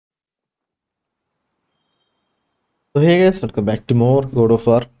So hey guys, welcome back to more God of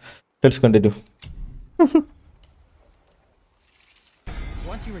War. Let's continue. Once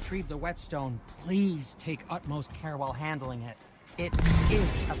you retrieve the whetstone, please take utmost care while handling it. It is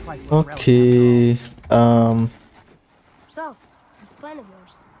a priceless Okay. So, this plan of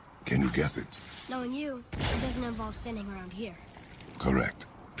yours. Can you guess it? Knowing you, it doesn't involve standing around here. Correct.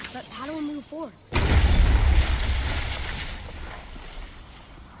 But how do we move forward?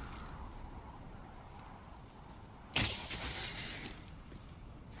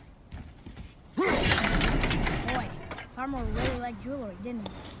 Boy, Armor really liked jewelry, didn't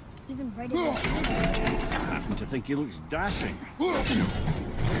he? Even braided his I happen to think he looks dashing.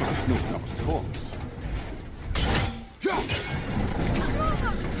 That's no corpse corpse.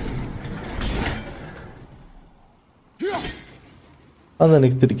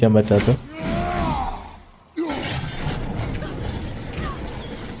 അതെനിക്ക് തിരിക്കാൻ പറ്റാത്ത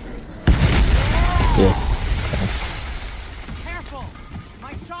yes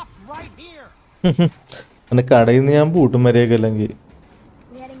എന്നെ കടയിൽ നിന്ന് ഞാൻ പൂട്ടും വരെയൊക്കെ അല്ലെങ്കിൽ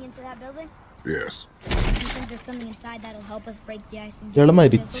Yes. You think there's something inside that'll help us break the ice and ഇയാള്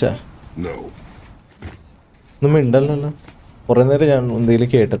മരിച്ച No. ഒന്നും മിണ്ടല്ലോ കുറെ നേരം ഞാൻ എന്തെങ്കിലും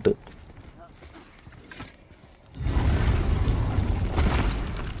കേട്ടിട്ട്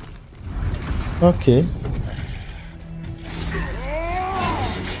ഓക്കെ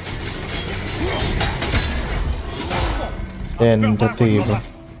എന്റെ ദൈവം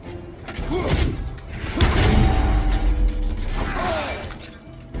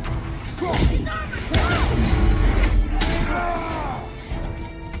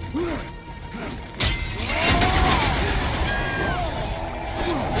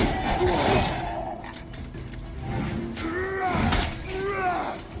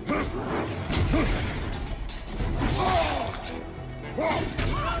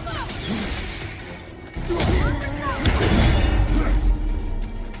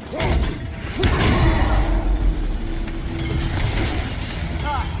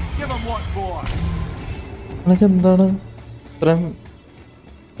നിനക്ക് എന്താണ് ഇത്രയും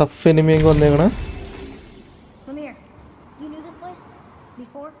tough എനിമിയും കൊന്നേക്കണ Come here. You knew this place?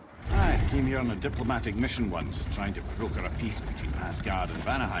 Before? I came here on a diplomatic mission once, trying to broker a peace between Asgard and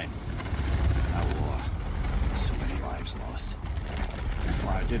Vanaheim. A war. So many lives lost.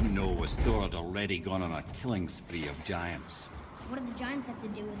 What I didn't know was Thor had already gone on a killing spree of giants. What did the giants have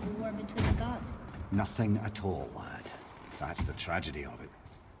to do with the war between the gods? Nothing at all, lad. That's the tragedy of it.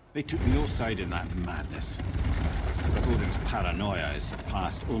 They took no side in that madness. But Odin's paranoia is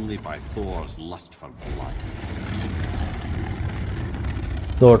surpassed only by Thor's lust for blood.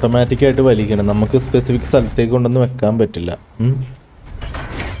 ഇത് ഓട്ടോമാറ്റിക്കായിട്ട് വലിക്കണം നമുക്ക് specific സ്ഥലത്തേക്ക് കൊണ്ടൊന്നും വെക്കാൻ പറ്റില്ല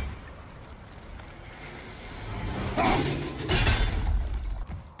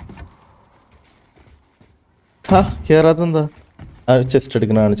ആ കേറാത്തെന്താ ആ chest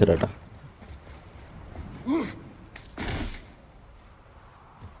എടുക്കണ കാണിച്ചേട്ടാ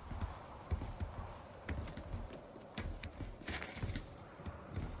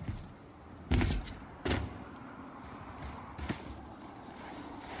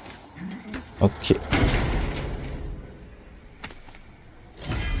Okay.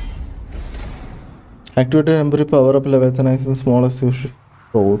 Activate a temporary power up level and access smallest usual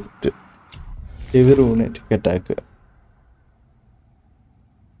frost. Heavy runic attack.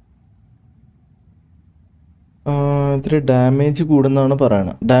 ഇത്തിരി ഡാമേജ് കൂടുന്നാണ്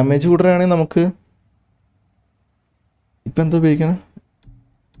പറയണത് ഡാമേജ് കൂടുകയാണെങ്കിൽ നമുക്ക് ഇപ്പം എന്താ ഉപയോഗിക്കണം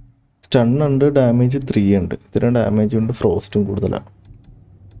സ്റ്റണ്ണുണ്ട് ഡാമേജ് 3 ഉണ്ട് ഇത്രയും ഡാമേജ് ഉണ്ട് ഫ്രോസ്റ്റും കൂടുതലാണ്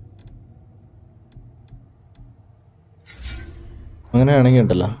അങ്ങനെയാണെങ്കിൽ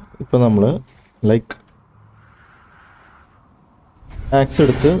ഉണ്ടല്ലോ ഇപ്പം നമ്മൾ ലൈക്ക് ആക്സ്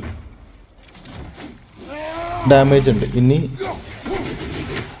എടുത്ത് ഡാമേജ് ഉണ്ട് ഇനി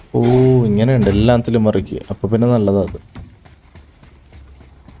ഓ ഇങ്ങനെയുണ്ട് എല്ലാത്തിലും മറിക്കുക അപ്പം പിന്നെ നല്ലതാ അത്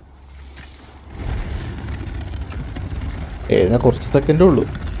കുറച്ച് സെക്കൻഡേ ഉള്ളൂ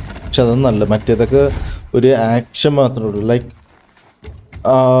പക്ഷെ അതൊന്നും നല്ല മറ്റേതൊക്കെ ഒരു ആക്ഷൻ മാത്രമേ ഉള്ളൂ ലൈക്ക്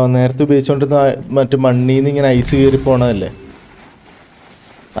നേരത്തെ ഉപയോഗിച്ചുകൊണ്ടിരുന്ന മറ്റു മണ്ണീന്ന് ഇങ്ങനെ ഐസ് കയറി പോണതല്ലേ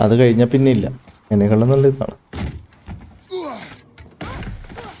അത് കഴിഞ്ഞാൽ പിന്നെ ഇല്ല എന്നെക്കാളും നല്ല ഇതാണ്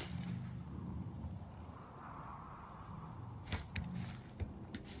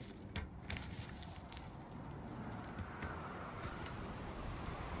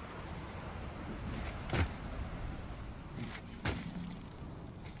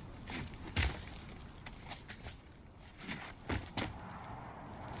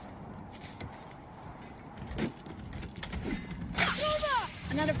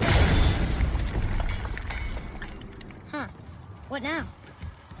Another. Huh. What now?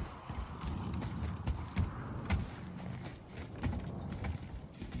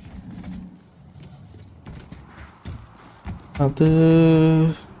 അത്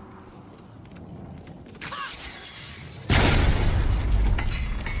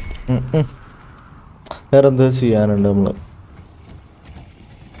വേറെ എന്താ ചെയ്യാനുണ്ട് നമ്മള്?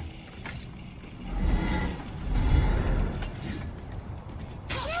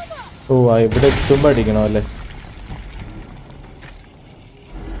 ഓ ഇവിടെ എത്തുമ്പോ അടിക്കണോ അല്ലേ?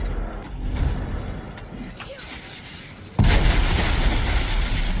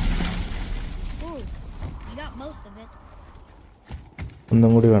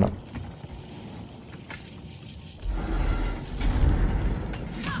 ഒന്നും കൂടി വേണം.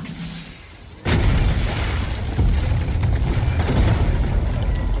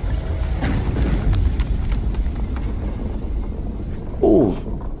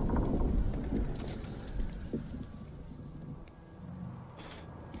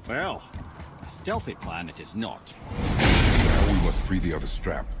 Well, a stealthy plan it is not. Now we must free the other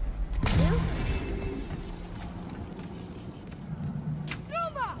strap.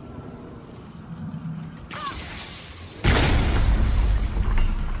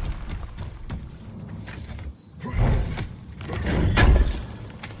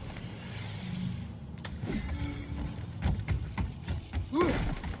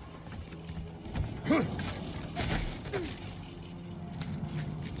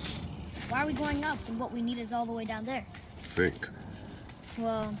 Why are we going up when what we need is all the way down there? Think.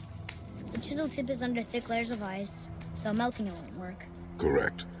 Well, the chisel tip is under thick layers of ice, so melting it won't work.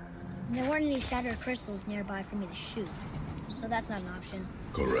 Correct. And there weren't any shattered crystals nearby for me to shoot, so that's not an option.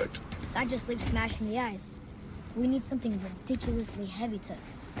 Correct. That just leaves smashing the ice. We need something ridiculously heavy to...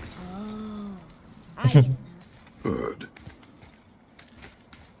 Oh, I get it now. Good.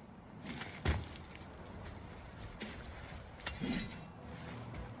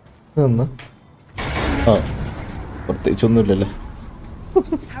 പ്രത്യേകിച്ചൊന്നുമില്ലല്ലേ?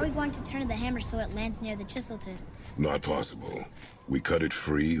 How are we going to turn the hammer so it lands near the chisel tip? Not possible. We cut it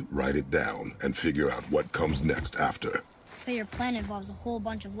free, write it down, and figure out what comes next after. So your plan involves a whole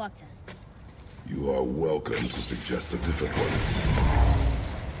bunch of luck then? You are welcome to suggest a different one.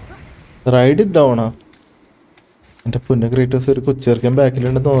 Ride it ഡൗണാ? എൻ്റെ പൊന്നു ക്രേറ്റോസ്, ഒരു കൊച്ചേർക്കാൻ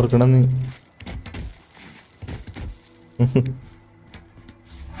ബാക്കിലുണ്ടെന്ന് ഓർക്കണം നീ.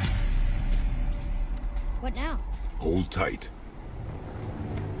 What now? Hold tight.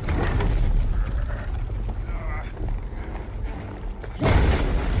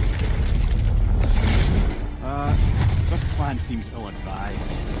 This plan seems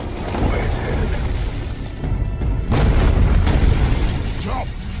ill-advised. Quiet head. Jump!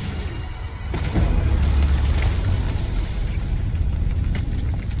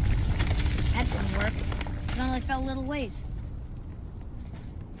 That didn't work. It only fell little ways.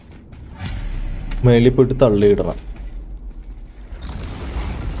 മേളിൽ പോയിട്ട് തള്ളിയിടണം.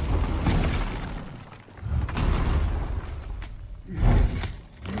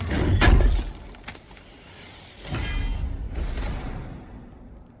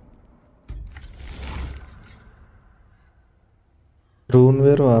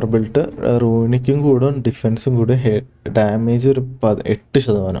 റൂൺവെയർ വാർബിൾട്ട് റൂണിക്കും കൂടും ഡിഫെൻസും കൂടെ damage ഒരു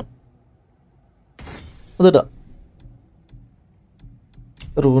 8%. അതിടാം.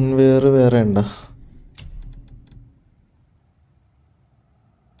 റൂൺവെയർ വേറെ ഉണ്ടോ?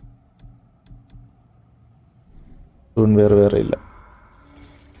 റൂൺവെയർ വേറെ ഇല്ല.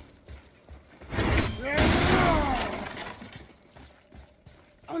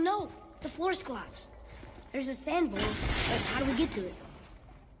 Oh no! The floor's collapsed. There's a sand bowl, but how do we get to it?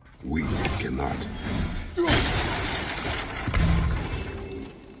 We cannot.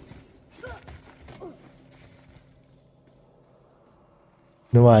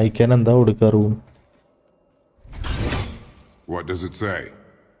 ഇനി വായിക്കാൻ എന്താ കൊടുക്കുക? Room. What does it say?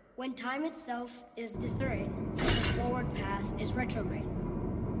 When time itself is disarrayed, the forward path is retrograde.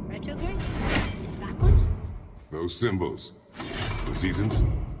 Retrograde? It's backwards? Those symbols. The seasons?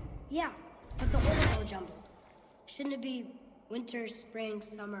 Yeah, but the order's all jumbled. Shouldn't it be winter, spring,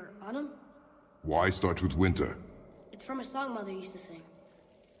 summer, autumn? Why start with winter? It's from a song Mother used to sing.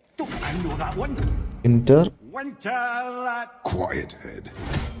 Don't I know that one? Winter. Winter. Quiet head.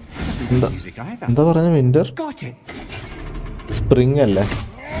 Doesn't mean music either. എന്താ പറഞ്ഞ? Winter. Got it. Spring അല്ലേ?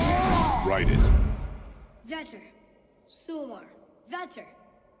 Write it. Vetter, Sumar, Vetter,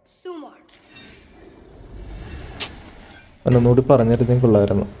 Sumar. ഒന്നുകൂടി പറഞ്ഞിരുന്നെങ്കിൽ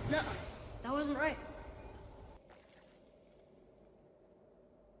കൊള്ളായിരുന്നു. No, that wasn't right.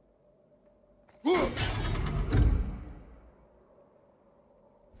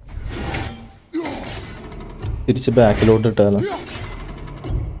 തിരിച്ച് ബാക്കിലോട്ട് ഇട്ടാലോ?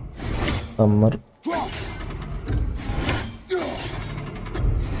 Summer.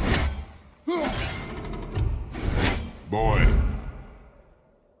 Boy.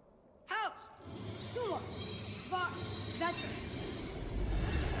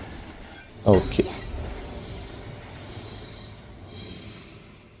 Okay.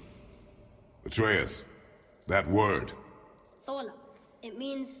 Atreus, that word. Thola. It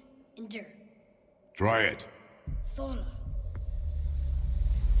means endure. Try it. Thola.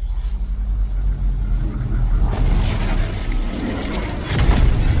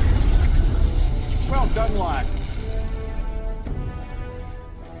 Well done, lad.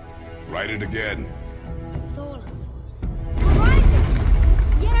 Write it again. Thola. We're rising!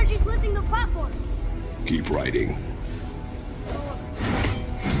 The energy's lifting the platform. Keep writing. Thola.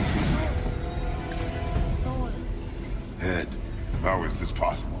 Thola. Head. How is this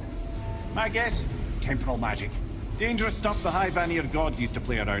possible? My guess? Temporal magic. Dangerous stuff the High Vanir gods used to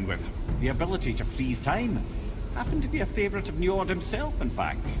play around with. The ability to freeze time. Happened to be a favorite of Njord himself, in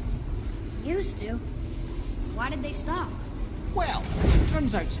fact. Used to. Why did they stop? Well,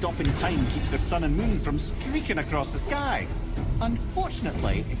 turns out stopping time keeps the sun and moon from streaking across the sky.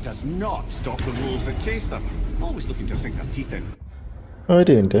 Unfortunately, it does not stop the wolves that chase them, always looking to sink their teeth in.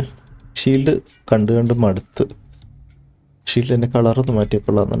 ഒരു minute. Shield കണ്ട് കണ്ട് മടുത്ത്. ഷീൽഡിൻ്റെ കളറൊന്ന് മാറ്റിയാൽ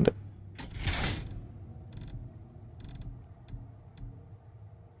കൊള്ളാമെന്നുണ്ട്.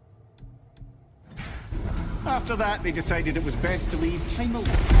 After that, they decided it was best to leave time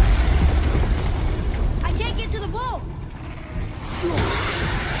alone. I can't get to the boat!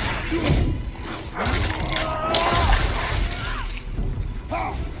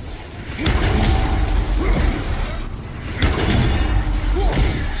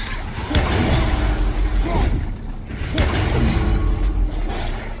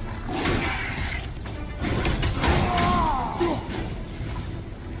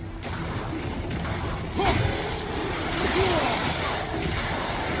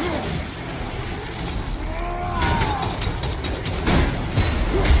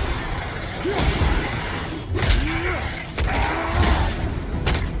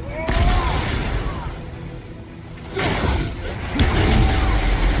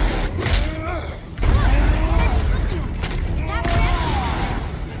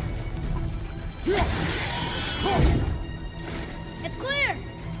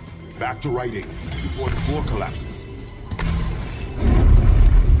 Back to writing before the floor collapses.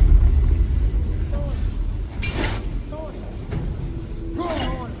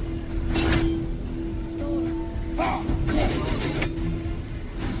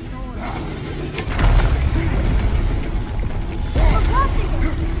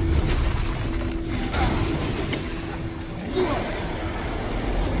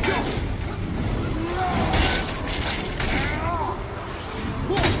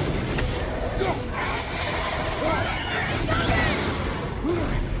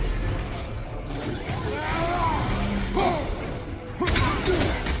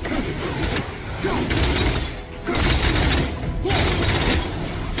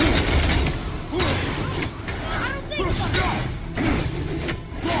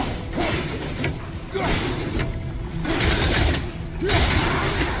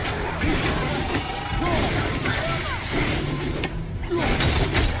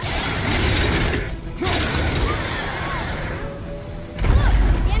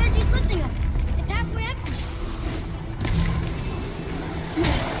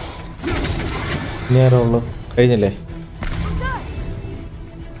 ഞാനുള്ളൂ കഴിഞ്ഞില്ലേ?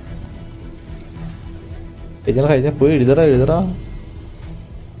 കഴിഞ്ഞ പോയി എഴുതടാ.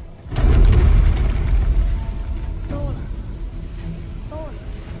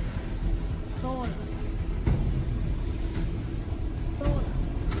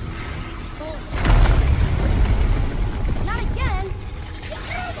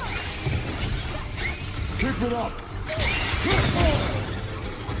 Keep it up.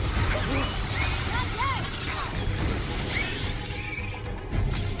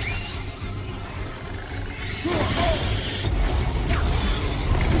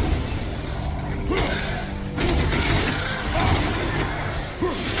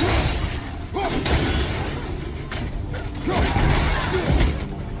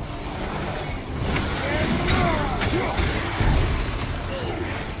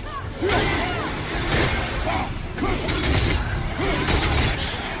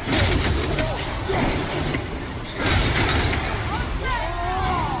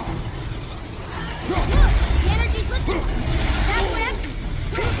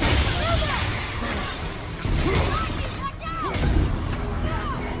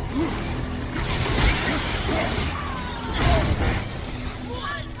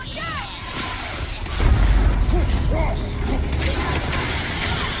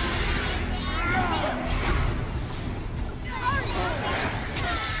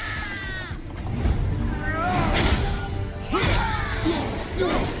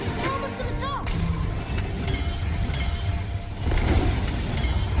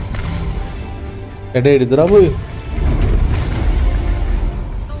 എടാ എഴുതടാ പോയി.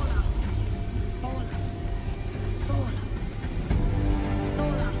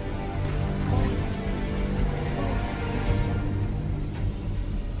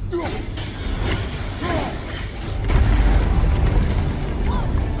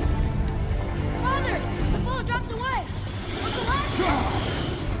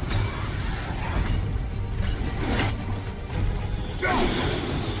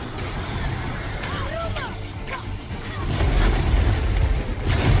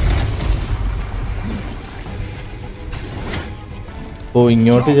 ഓ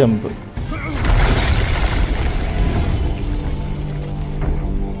ഇങ്ങോട്ട് jump.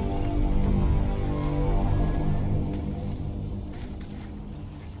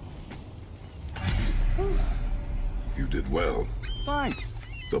 You did well. Thanks.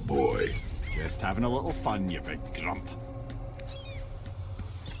 The boy. Just having a little fun, you big grump.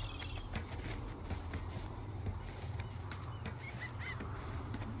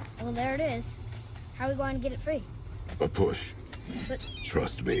 Well, there it is. How are we going to get it free? A push. But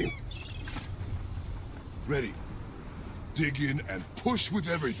Trust me. Ready. Dig in and push with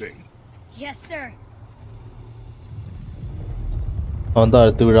everything. yes, sir. അവൻ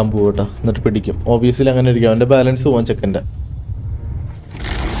താഴ്ത്തി വീഴാൻ പോകട്ടെ, എന്നിട്ട് പിടിക്കും. Obviously അങ്ങനെ ഇരിക്കും. അവൻ്റെ balance പോകാൻ ചെക്കൻ്റെ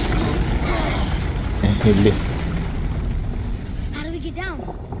ഇല്ലേ. How do we get down?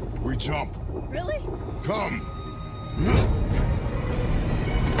 We jump. Really? Come.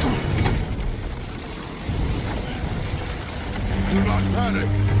 Do not panic.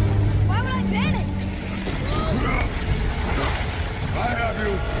 Why would I panic? I have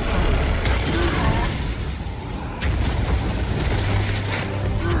you.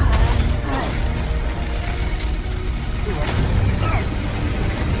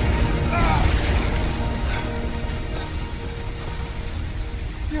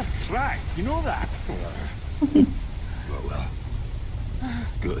 You're cracked, you know that? Well.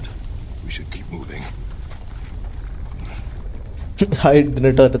 Good. We should keep moving.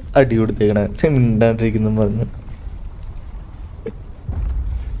 ഇതിനിട്ട് അടി കൊടുത്തേക്കണ മിണ്ടാണ്ടിരിക്കുന്നു പറഞ്ഞു.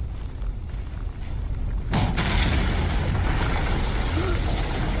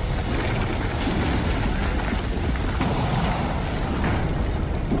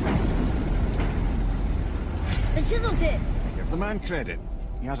 The chisel tip. Give the man credit.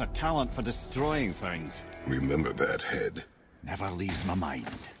 He has a talent for destroying things. Remember that head. Never leaves my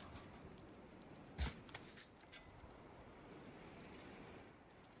mind.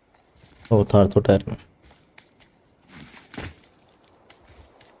 Oh താഴത്തോട്ടായിരുന്നു.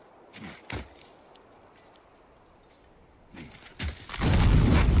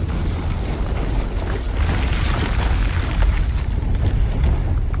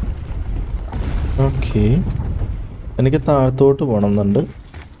 Okay, എനിക്ക് താഴത്തോട്ട് പോകണം എന്നുണ്ട്.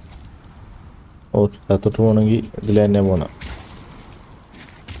 Okay, താഴത്തോട്ട് പോകണമെങ്കിൽ ഇതിൽ തന്നെ പോകണം.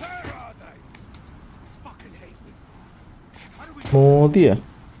 മോദിയാ?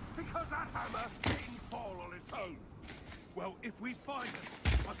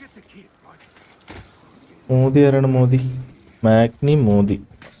 മോദി ആരാണ്? Modi മാഗ്നി Modi.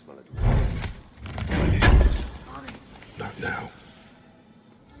 Not now.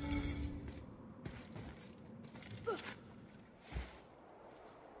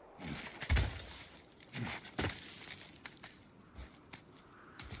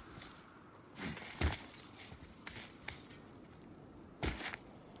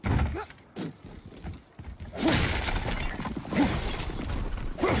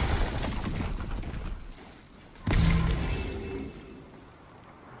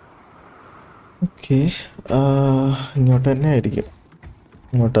 Okay, ഇങ്ങോട്ട് തന്നെ ആയിരിക്കും.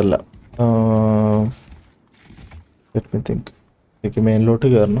 ഇങ്ങോട്ടല്ല, എനിക്ക് മേലിലോട്ട്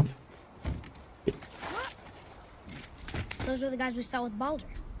കയറണം. Those were the guys we saw with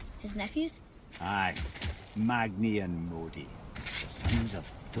Baldur. His nephews? Aye, Magni and Modi, the sons of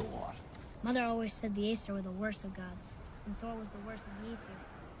Thor. Mother always said the Aesir were the worst of gods, and Thor was the worst of the Aesir.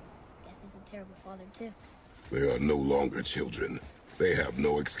 Guess he's a terrible father too. They are no longer children. They have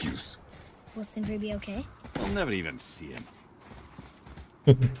no excuse. Will Sindri be okay? We'll never even see him.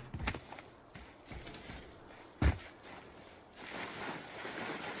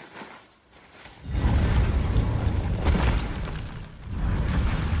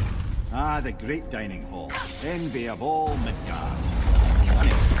 Ah, the great dining hall, envy of all Midgard.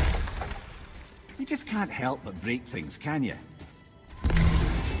 You just can't help but break things, can you?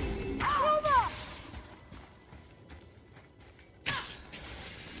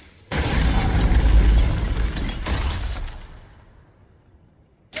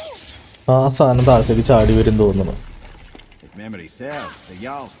 ആ സാധനം താഴത്തേക്ക് ചാടി വരും തോന്നുന്നു. It memory serves, the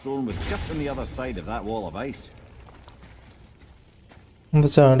Jarl's throne was just on the other side of that wall of ice. എന്താ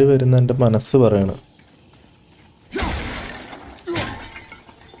ചാടി വരുന്ന എൻ്റെ മനസ്സ് പറയണം.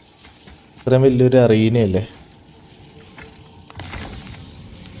 ഇത്രയും വലിയൊരു അറീനയല്ലേ.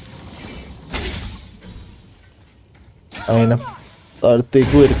 അതിനെ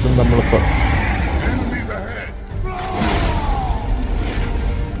താഴത്തേക്ക് വരുത്തും നമ്മളിപ്പോൾ.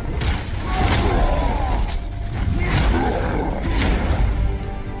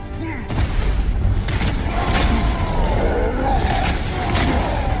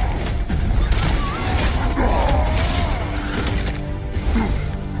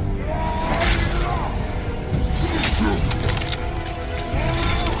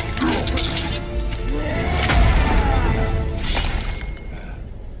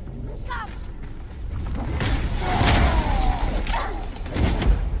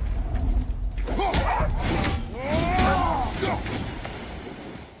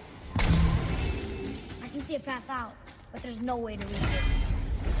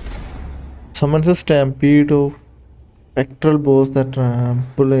 Summons a stampede of spectral bows that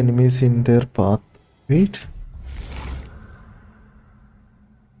trample enemies in their path. Wait.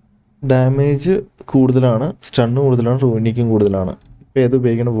 Damage കൂടുതലാണ്, സ്റ്റൺ കൂടുതലാണ്, റൂനിക്കും കൂടുതലാണ്. ഇപ്പം ഏത്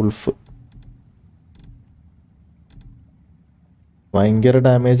ഉപയോഗിക്കണം? വുൾഫ്. ഭയങ്കര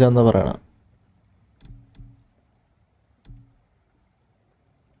ഡാമേജ് ആണെന്ന് പറയണം.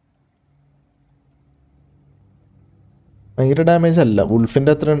 ഭയങ്കര ഡാമേജ് അല്ല,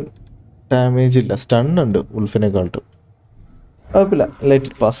 വുൾഫിൻ്റെ അത്ര ഡാമേജ് ഇല്ല. സ്റ്റൺ ഉണ്ട് വുൾഫിനെക്കാട്ടും. കുഴപ്പമില്ല, ലെറ്റ്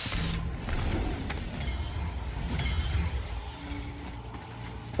ഇറ്റ് പാസ്.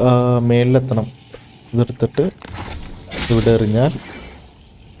 മേളിലെത്തണം. ഇതെടുത്തിട്ട് ഇവിടെ എറിഞ്ഞാൽ,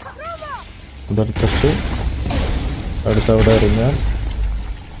 ഇതെടുത്തിട്ട് അടുത്തവിടെ എറിഞ്ഞാൽ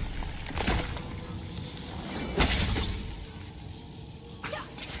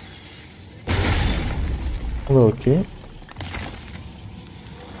ഓക്കെ.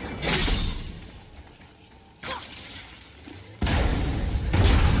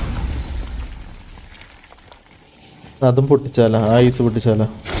 അതും പൊട്ടിച്ചാലോ? ആ ഐസ് പൊട്ടിച്ചാലോ?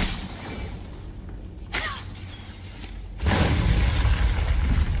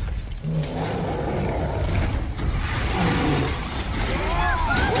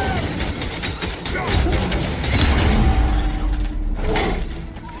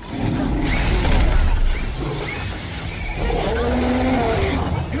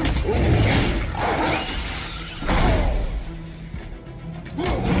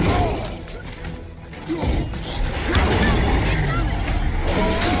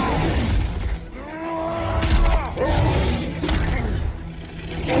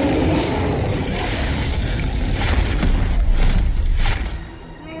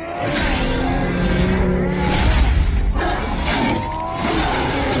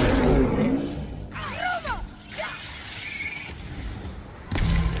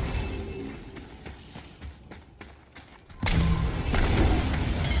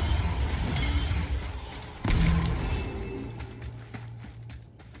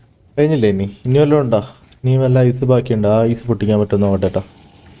 കഴിഞ്ഞില്ലേ? ഇനി വല്ലതും ഉണ്ടോ? ഇനി വല്ല ഐസ് ബാക്കിയുണ്ടോ? ആ ഐസ് പൊട്ടിക്കാൻ പറ്റുമെന്ന് നോക്കട്ടെ.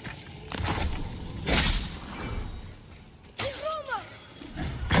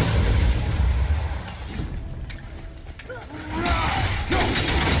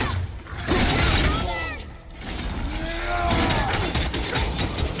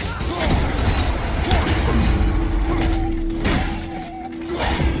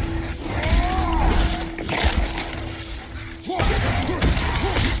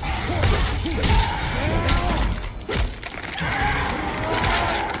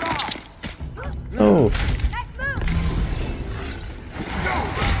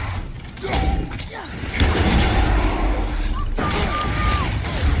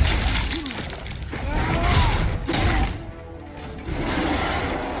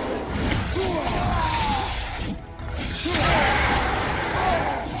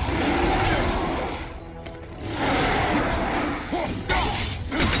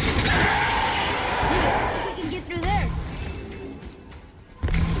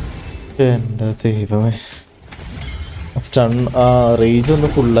 എൻ്റെ ദൈവമേ, സ്റ്റൺ ആ റേജ് ഒന്ന്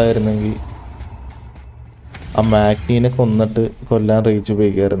ഫുള്ളായിരുന്നെങ്കിൽ ആ മാഗ്നീനെ കൊന്നിട്ട് കൊല്ലാൻ rage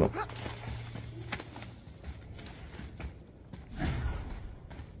ഉപയോഗിക്കായിരുന്നു.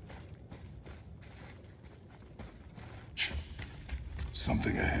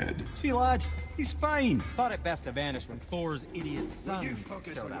 Something ahead. See, lad, he's fine. Thought it best to vanish when Thor's idiot sons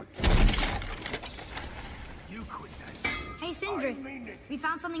showed up. Hey, Sindri, we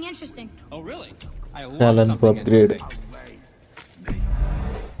found something interesting. Oh, really? I love Talent something upgrade. interesting.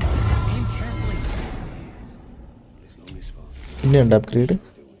 Aim carefully. പിന്നെയുണ്ട് upgrade?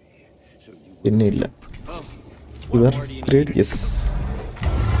 പിന്നെ ഇല്ല. Cure upgrade, yes.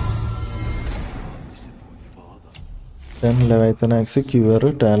 10 Leviathan Axe, cure,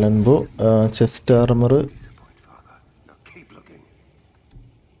 ടാലൻ ബോ, chest armour,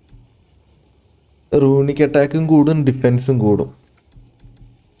 runic അറ്റാക്കും കൂടും ഡിഫെൻസും കൂടും.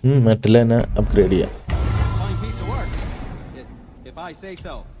 Metal തന്നെ upgrade ചെയ്യാം. Fine piece of work, if I say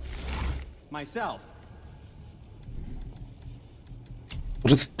so myself.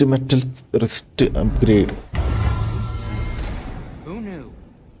 Wrist metal wrist upgrade. Who knew?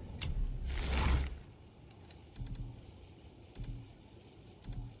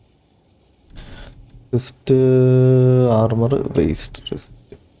 Wrist armour waste wrist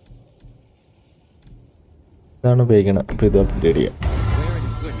ഇതാണ് ഉപയോഗിക്കണം. അപ്പോൾ ഇത് അപ്ഗ്രേഡ് ചെയ്യാം. Wearing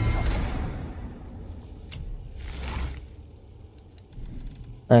good health.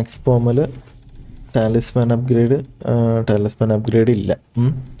 Ax പോമൽ, talisman upgrade. Talisman upgrade ഇല്ല.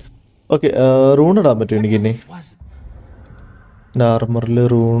 ഓക്കെ, റൂൺ ഇടാൻ പറ്റും എനിക്ക് ഇനി. എൻ്റെ ആർമറിൽ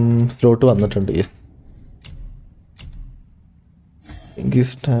റൂൺ സ്ലോട്ട് വന്നിട്ടുണ്ട്. Yes.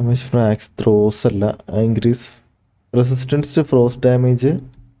 Increase damage from ax throws അല്ല. Increase resistance to frost damage.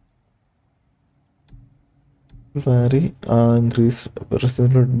 Increase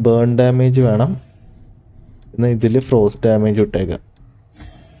resistance burn damage വേണം. എന്നാൽ ഇതിൽ ഫ്രോസ്റ്റ് ഡാമേജ് ഇട്ടേക്കാം.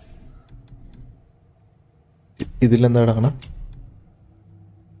 ഇതിലെന്താ ഇടക്കണം?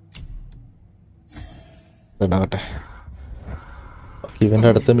 ഇതാകട്ടെ. ഇവൻ്റെ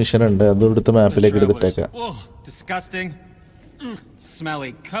അടുത്ത മിഷൻ ഉണ്ട്, അതും എടുത്ത് മാപ്പിലേക്ക് എടുത്തിട്ടേക്കാം. Disgusting.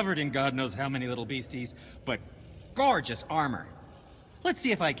 Smelly, covered in God knows how many little beasties, but gorgeous armor. Let's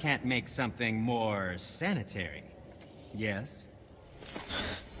see if I can't make something more sanitary. Yes?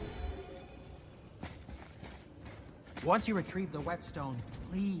 Once you retrieve the whetstone,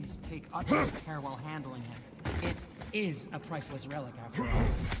 please take utmost care while handling it. It is a priceless relic after all.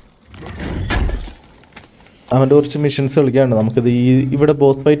 അവൻ്റെ കുറച്ച് missions കളിക്കാണ്ട് നമുക്കിത് ഇവിടെ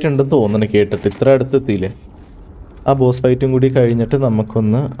boss fight ഉണ്ടെന്ന് തോന്നുന്നു കേട്ടിട്ട്. ഇത്ര അടുത്തെത്തിയില്ലേ? ആ boss ഫൈറ്റും കൂടി കഴിഞ്ഞിട്ട്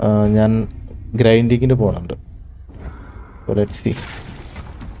നമുക്കൊന്ന് ഞാൻ ഗ്രൈൻഡിങ്ങിന് പോകുന്നുണ്ട്. Let's see.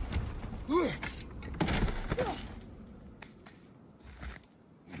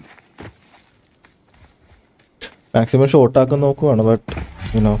 മാക്സിമം ഷോർട്ടാക്കാൻ നോക്കുവാണ്, ബട്ട്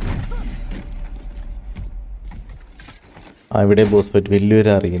യുനോ ഇവിടെ ബോസ് ഫൈറ്റ്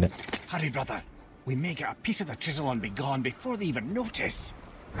വലിയൊരു അറിയില്ല. Hurry, brother. We may get a piece of the chisel and be gone before they even notice.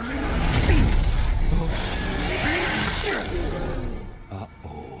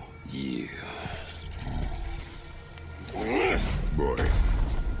 Uh-oh. Yeah. Boy.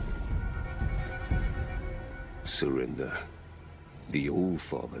 Surrender. The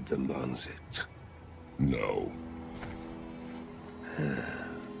All-Father demands it. No.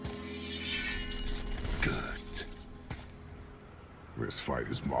 Good. This fight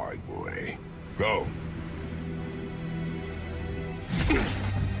is mine, boy. Go.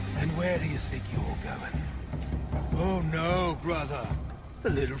 And where do you think you're going? Oh no, brother.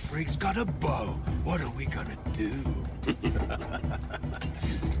 The little freak's got a bow. What are we gonna do?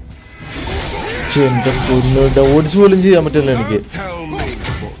 എൻ്റെ പൊന്നോട്ട് ഓടിച്ചു പോലും ചെയ്യാൻ പറ്റില്ല എനിക്ക്. Tell me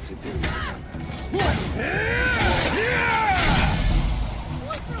what to do.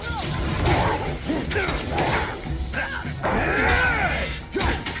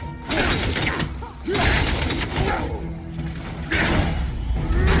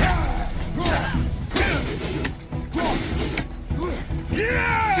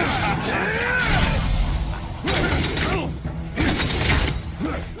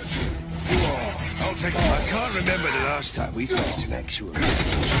 I can't remember the last time we faced an actual.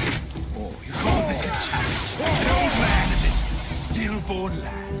 Oh, you call this a challenge? An old man and this stillborn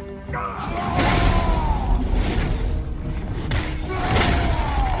lad.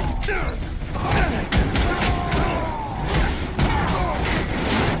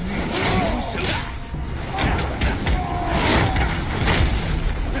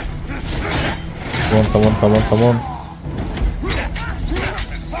 Come on.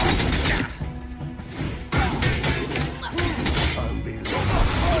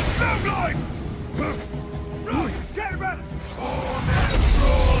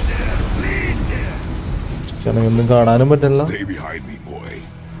 ഒന്നും കാണാനും പറ്റില്ല. Stay behind me, boy.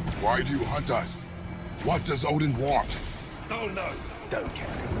 Why do you hunt us? What does Odin want? Oh no, don't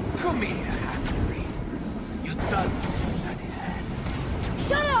care. Come here, half-breed. You don't that his head.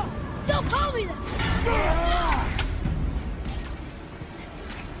 Shut up! Don't call me that!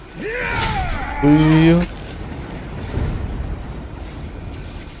 അയ്യോ,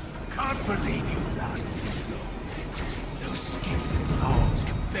 Can't believe you lasted this long. Those skinny arms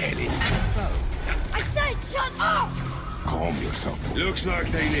can barely bow. I said shut up! Calm yourself. Looks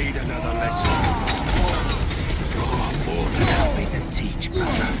like they need another lesson. More than happy to teach,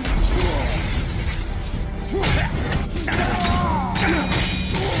 brother.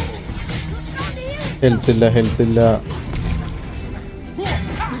 Health illa.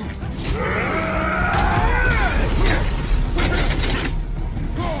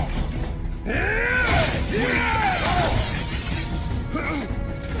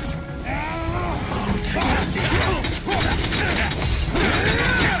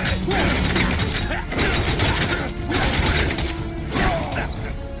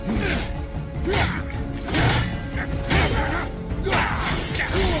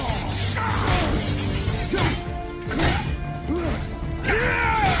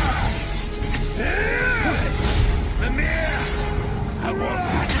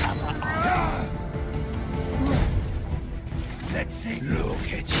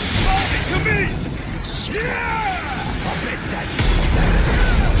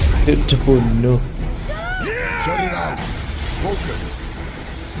 No. Shut it out. Focus.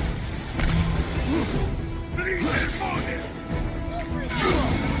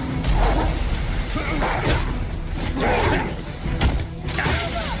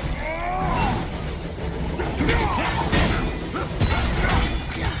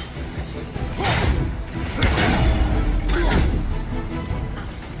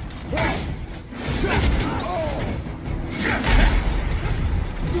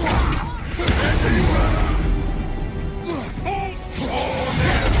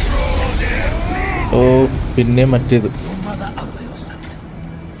 Oh, pinne mattid. Mother ugly or something.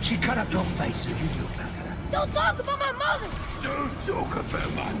 She cut up your face so you look like her. Don't talk about my mother! Don't talk about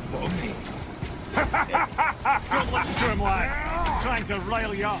my mommy. Don't listen to him, lad. Trying to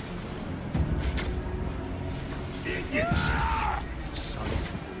rile you up. Idiots. Son.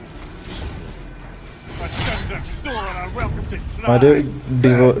 Ascension stolen are welcome to ഒരു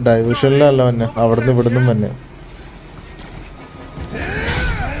try. ഡൈവേഷനിലല്ല തന്നെ അവിടുന്ന് ഇവിടുന്നും തന്നെ.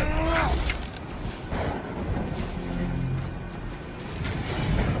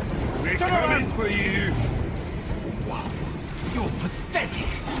 For you. Wow, you're pathetic.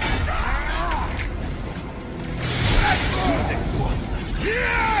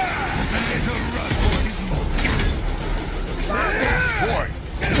 Boy,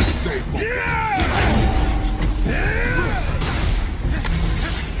 stay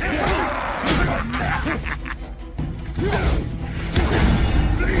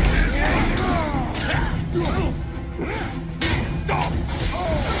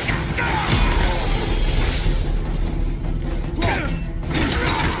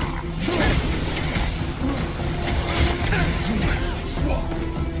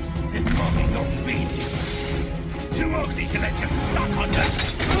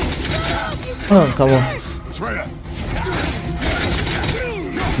Oh, come on.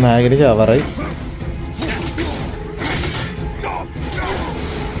 Magni ചാവാറായി.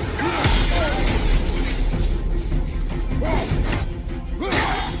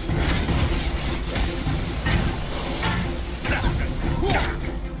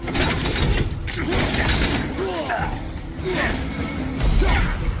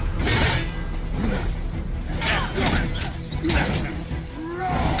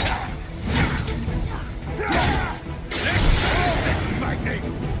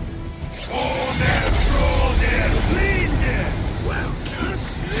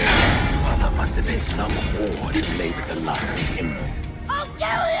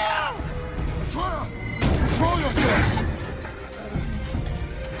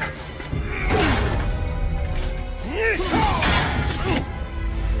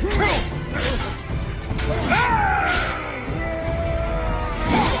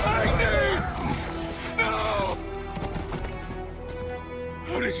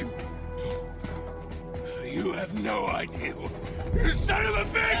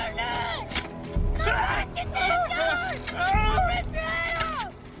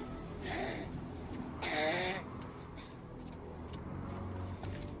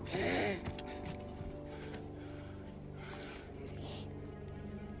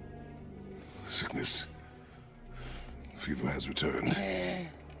 Sickness. Fever has returned.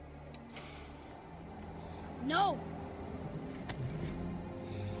 No!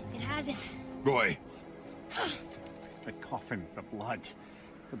 It hasn't. Boy. The coffin, the blood.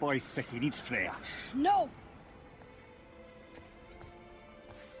 The boy's sick, he needs Freya. No!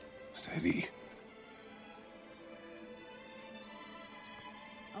 Steady.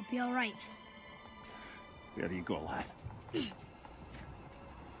 I'll be alright. There you go, lad.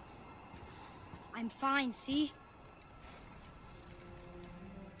 I'm fine, see?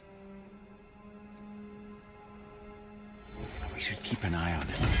 We should keep an eye on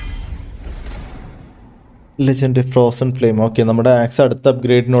it. Legendary Frozen Flame. Okay, നമ്മുടെ ax അടുത്ത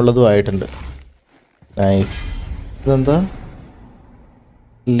അപ്ഗ്രേഡിനുള്ളതും ആയിട്ടുണ്ട്. Nice. ഇതെന്താ?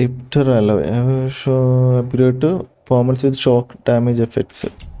 Lifter അല്ല, upgrade to performance with shock damage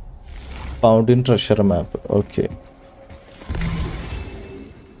effects. Found in treasure map. Okay.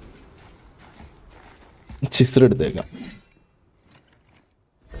 ചിസ്ർ എടുത്തേക്കാം.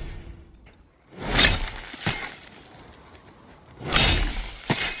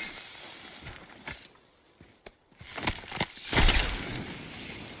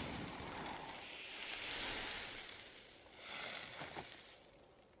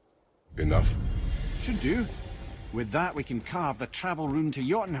 Enough? Should do. With that, we can carve the travel rune to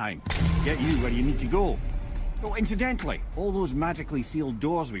Jotunheim. Get you where you need to go. Oh, incidentally, all those magically sealed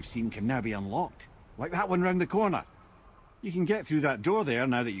doors we've seen can now be unlocked. Like that one round the corner. You can get through that door there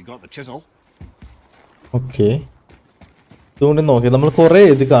now that you got the chisel. Okay. ഇതുകൊണ്ട് നോക്കി നമ്മൾ കുറേ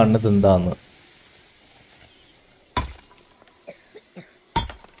ഇത് കാണുന്നത് എന്താന്ന്.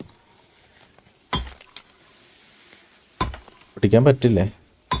 പഠിക്കാൻ പറ്റില്ലേ?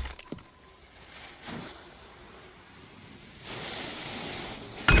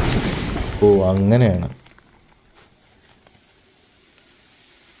 ഓ അങ്ങനെയാണ്.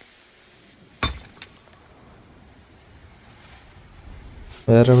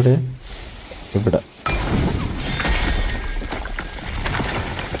 വേറെ എവിടെ? ഇവിടെ.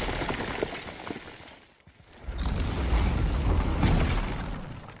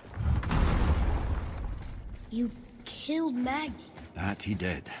 You killed Magni. That he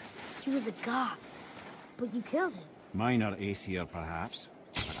did. He was a god, but you killed him. Minor Aesir, perhaps,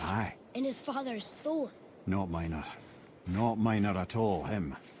 but I. And his father is Thor. Not minor. Not minor at all, him.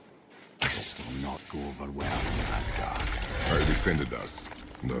 This will not go over well in Asgard. I defended us.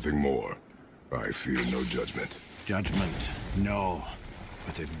 Nothing more. I fear no judgment. Judgment, no.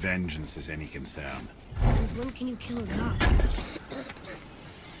 But if vengeance is any concern. Since when can you kill a god?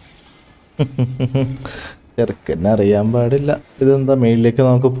 ചെറുക്കന്നെ അറിയാൻ പാടില്ല. ഇതെന്താ മേളിലേക്ക്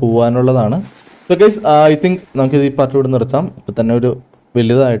നമുക്ക് പോവാനുള്ളതാണ്. So guys I think നമുക്കിത് ഈ part ഇവിടെ നിർത്താം. ഇപ്പം തന്നെ ഒരു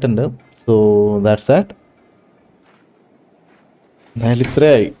വലുതായിട്ടുണ്ട്. So that's that. എന്തായാലും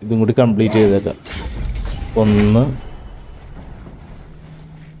ഇത്രയായി. ഇതും കൂടി കംപ്ലീറ്റ് ചെയ്തേക്കാം. ഒന്ന്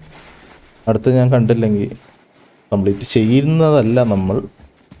അടുത്ത് ഞാൻ കണ്ടില്ലെങ്കിൽ കംപ്ലീറ്റ് ചെയ്യുന്നതല്ല നമ്മൾ.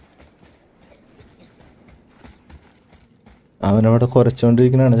 അവനവിടെ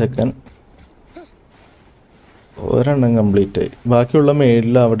കുറച്ചുകൊണ്ടിരിക്കുന്നതാണ് ചെക്കൻ. ഒരെണ്ണം കംപ്ലീറ്റ് ആയി. ബാക്കിയുള്ള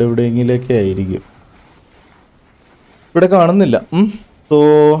മേളിൽ അവിടെ എവിടെയെങ്കിലൊക്കെ ആയിരിക്കും. ഇവിടെ കാണുന്നില്ല. So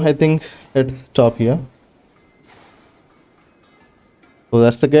I think let's stop here. So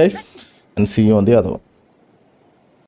that's the guys, and see you on the other one.